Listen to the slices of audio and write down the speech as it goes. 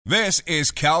This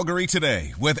is Calgary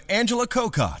Today with Angela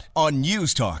Kokott on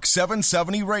News Talk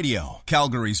 770 Radio,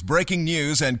 Calgary's breaking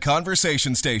news and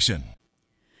conversation station.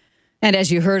 And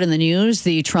as you heard in the news,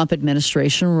 the Trump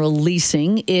administration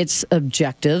releasing its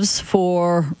objectives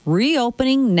for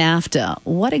reopening NAFTA.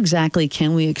 What exactly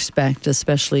can we expect,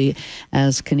 especially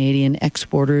as Canadian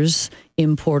exporters,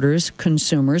 importers,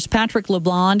 consumers? Patrick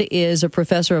Leblond is a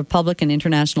professor of public and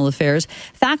international affairs,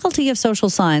 faculty of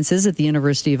social sciences at the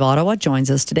University of Ottawa,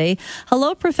 joins us today.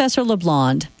 Hello, Professor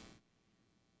Leblond.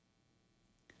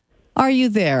 Are you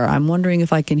there? I'm wondering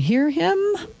if I can hear him.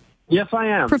 Yes, I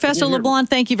am. Professor Leblond,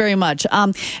 thank you very much.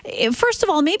 First of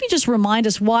all, maybe just remind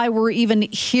us why we're even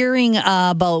hearing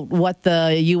about what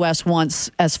the U.S.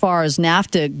 wants as far as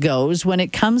NAFTA goes when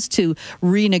it comes to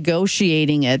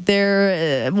renegotiating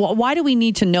it. Why do we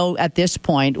need to know at this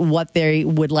point what they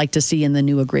would like to see in the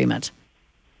new agreement?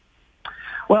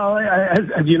 Well,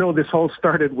 as you know, this whole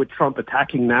started with Trump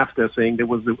attacking NAFTA, saying it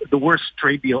was the worst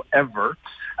trade deal ever.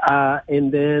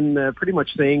 And then pretty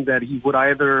much saying that he would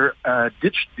either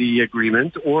ditch the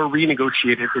agreement or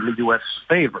renegotiate it in the U.S.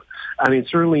 favor. I mean,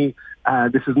 certainly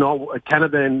this is not,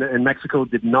 Canada and Mexico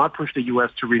did not push the U.S.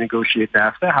 to renegotiate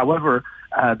NAFTA. However,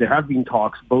 there have been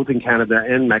talks both in Canada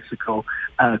and Mexico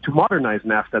to modernize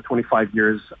NAFTA 25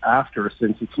 years after,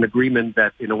 since it's an agreement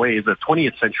that in a way is a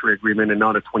 20th century agreement and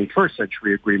not a 21st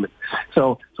century agreement.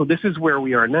 So this is where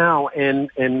we are now. And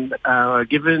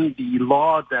given the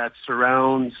law that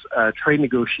surrounds trade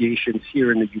negotiations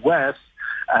here in the U.S.,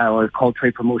 called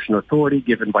Trade Promotion Authority,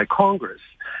 given by Congress,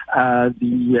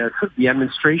 the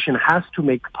administration has to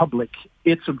make public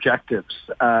its objectives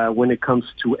when it comes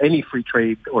to any free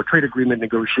trade or trade agreement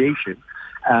negotiation.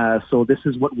 So this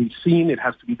is what we've seen. It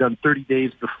has to be done 30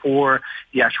 days before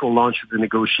the actual launch of the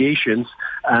negotiations.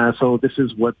 So this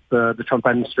is what the Trump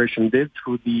administration did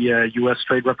through the U.S.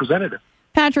 Trade Representative.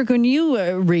 Patrick, when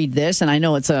you read this, and I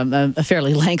know it's a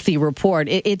fairly lengthy report,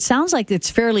 it sounds like it's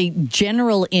fairly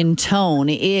general in tone.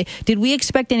 Did we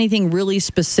expect anything really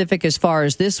specific as far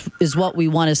as this is what we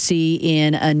want to see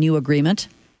in a new agreement?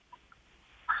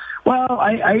 Well,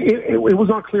 it was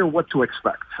not clear what to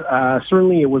expect.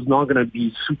 Certainly, it was not going to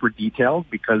be super detailed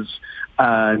because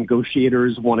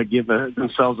negotiators want to give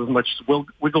themselves as much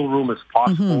wiggle room as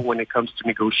possible when it comes to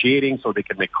negotiating, so they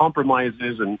can make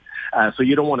compromises, and so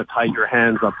you don't want to tie your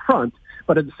hands up front.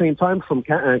 But at the same time, from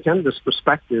Canada's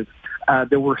perspective,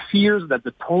 there were fears that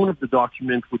the tone of the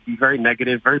document would be very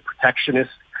negative, very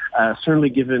protectionist.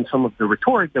 Certainly given some of the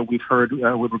rhetoric that we've heard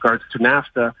with regards to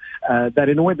NAFTA, that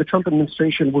in a way the Trump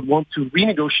administration would want to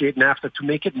renegotiate NAFTA to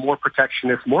make it more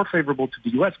protectionist, more favorable to the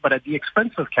U.S., but at the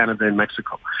expense of Canada and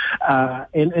Mexico.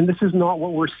 And this is not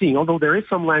what we're seeing. Although there is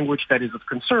some language that is of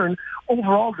concern,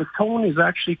 overall the tone is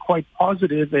actually quite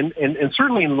positive and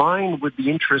certainly in line with the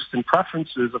interests and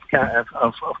preferences of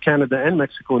Canada and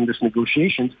Mexico in this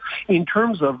negotiations in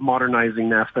terms of modernizing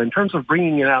NAFTA, in terms of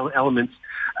bringing in elements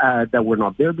that were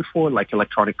not there before, like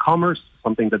electronic commerce,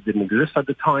 something that didn't exist at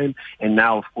the time, and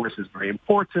now, of course, is very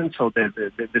important. So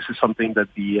this is something that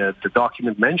the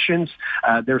document mentions.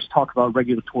 There's talk about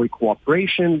regulatory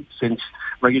cooperation, since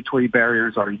regulatory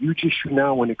barriers are a huge issue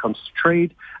now when it comes to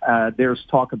trade. There's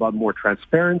talk about more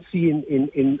transparency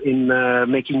in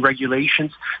making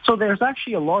regulations. So there's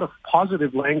actually a lot of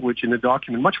positive language in the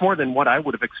document, much more than what I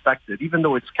would have expected. Even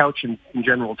though it's couched in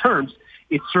general terms,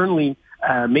 it certainly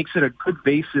makes it a good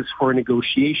basis for a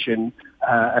negotiation,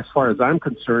 as far as I'm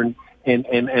concerned.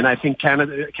 And I think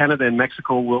Canada and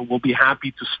Mexico will be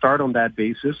happy to start on that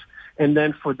basis. And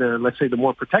then for let's say the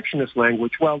more protectionist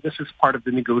language, well, this is part of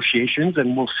the negotiations,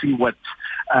 and we'll see what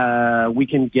we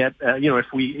can get,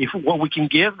 if what we can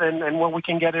give and what we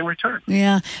can get in return.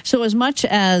 Yeah. So as much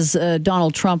as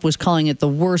Donald Trump was calling it the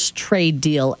worst trade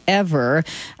deal ever,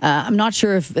 I'm not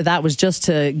sure if that was just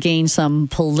to gain some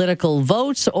political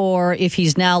votes, or if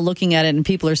he's now looking at it and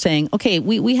people are saying, okay,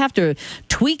 we have to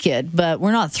tweak it, but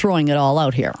we're not throwing it all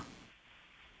out here.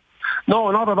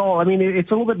 No, not at all. I mean, it's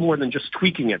a little bit more than just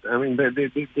tweaking it. I mean,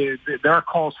 there are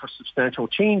calls for substantial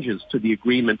changes to the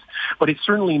agreement, but it's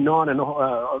certainly not an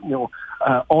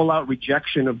all-out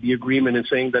rejection of the agreement and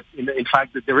saying that, in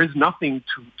fact, that there is nothing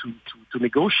to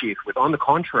negotiate with. On the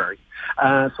contrary,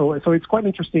 so it's quite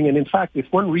interesting. And in fact, if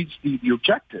one reads the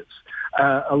objectives,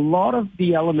 a lot of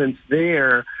the elements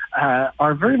there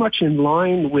are very much in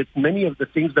line with many of the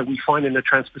things that we find in the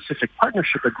Trans-Pacific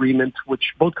Partnership Agreement,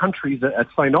 which both countries had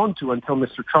signed on to until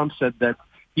Mr. Trump said that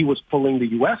he was pulling the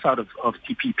U.S. out of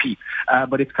TPP.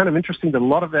 But it's kind of interesting that a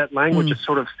lot of that language has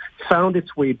sort of found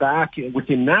its way back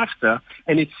within NAFTA,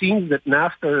 and it seems that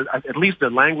NAFTA, at least the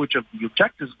language of the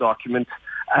objectives document,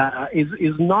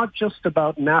 is not just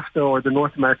about NAFTA or the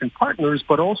North American partners,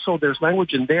 but also there's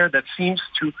language in there that seems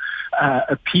to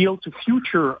appeal to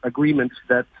future agreements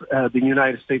that the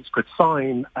United States could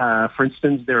sign. For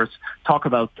instance, there's talk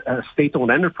about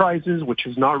state-owned enterprises, which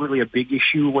is not really a big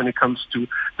issue when it comes to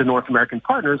the North American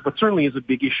partners, but certainly is a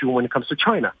big issue when it comes to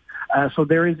China. So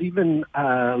there is even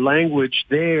language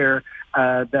there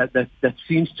that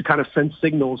seems to kind of send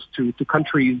signals to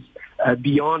countries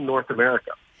beyond North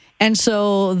America. And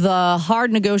so the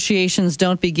hard negotiations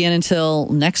don't begin until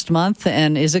next month.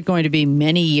 And is it going to be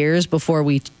many years before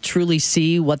we truly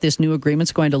see what this new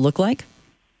agreement's going to look like?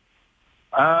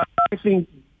 I think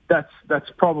that's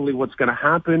probably what's going to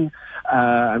happen.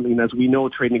 I mean, as we know,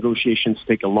 trade negotiations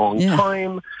take a long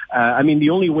time. I mean, the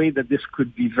only way that this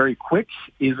could be very quick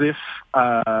is if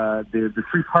the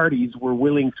three parties were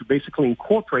willing to basically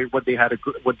incorporate what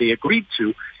they agreed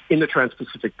to in the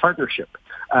Trans-Pacific Partnership.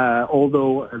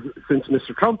 Although, since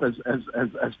Mr. Trump has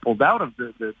pulled out of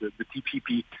the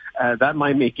TPP, that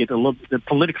might make it a little bit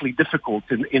politically difficult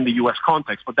in the U.S.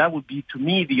 context. But that would be, to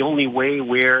me, the only way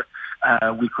where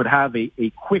we could have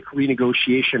a quick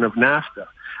renegotiation of NAFTA.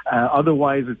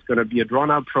 Otherwise, it's going to be a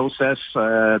drawn-out process.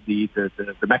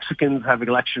 The Mexicans have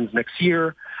elections next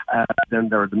year. Then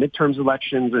there are the midterms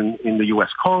elections in the U.S.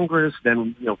 Congress.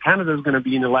 Then Canada is going to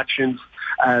be in elections.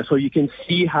 So you can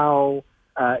see how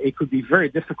it could be very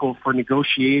difficult for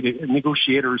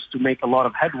negotiators to make a lot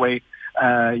of headway.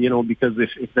 Because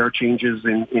if there are changes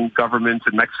in government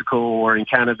in Mexico or in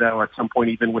Canada or at some point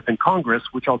even within Congress,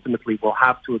 which ultimately will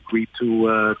have to agree to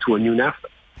a new NAFTA.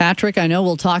 Patrick, I know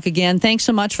we'll talk again. Thanks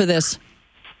so much for this.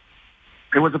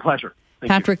 It was a pleasure.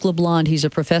 Patrick Leblond, he's a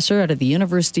professor out of the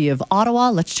University of Ottawa.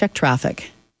 Let's check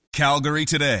traffic. Calgary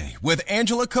Today with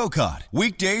Angela Kokott.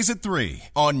 Weekdays at 3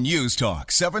 on News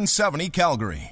Talk 770 Calgary.